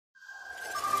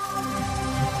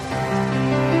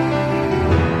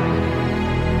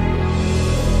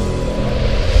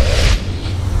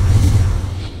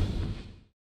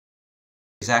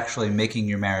is actually making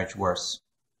your marriage worse.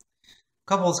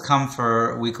 Couples come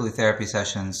for weekly therapy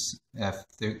sessions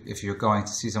if you're going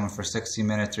to see someone for 60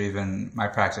 minutes, or even my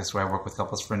practice where I work with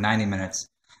couples for 90 minutes.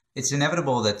 It's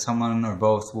inevitable that someone or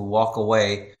both will walk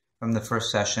away from the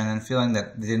first session and feeling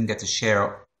that they didn't get to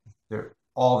share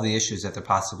all of the issues that they're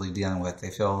possibly dealing with.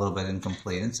 They feel a little bit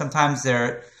incomplete. And sometimes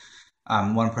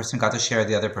one person got to share,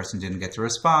 the other person didn't get to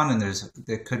respond, and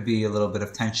there could be a little bit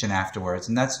of tension afterwards,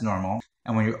 and that's normal.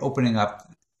 And when you're opening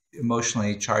up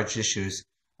emotionally charged issues,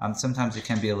 sometimes it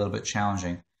can be a little bit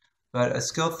challenging. But a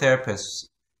skilled therapist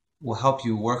will help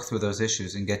you work through those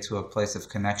issues and get to a place of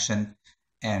connection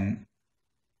and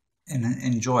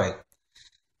enjoy.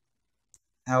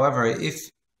 However, if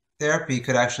therapy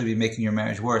could actually be making your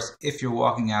marriage worse, if you're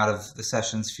walking out of the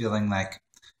sessions feeling like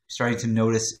you're starting to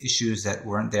notice issues that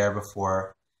weren't there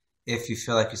before, if you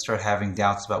feel like you start having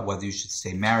doubts about whether you should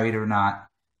stay married or not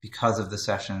because of the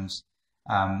sessions,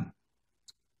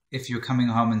 if you're coming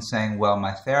home and saying, well,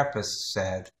 my therapist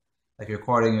said, like you're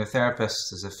quoting your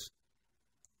therapist as if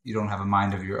you don't have a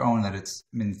mind of your own,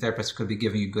 the therapist could be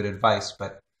giving you good advice,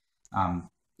 but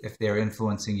if they're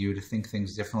influencing you to think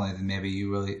things differently than maybe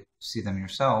you really see them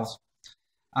yourselves,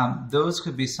 those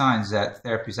could be signs that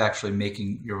therapy is actually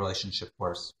making your relationship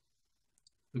worse.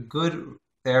 A good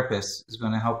therapist is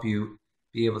going to help you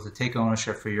be able to take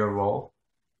ownership for your role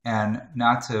and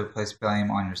not to place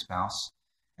blame on your spouse,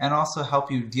 and also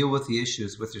help you deal with the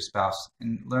issues with your spouse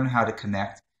and learn how to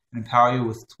connect and empower you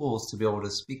with tools to be able to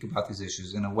speak about these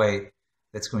issues in a way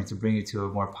that's going to bring you to a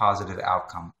more positive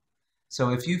outcome.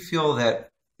 So if you feel that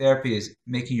therapy is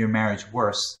making your marriage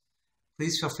worse,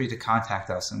 please feel free to contact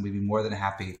us, and we'd be more than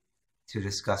happy to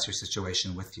discuss your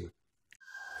situation with you.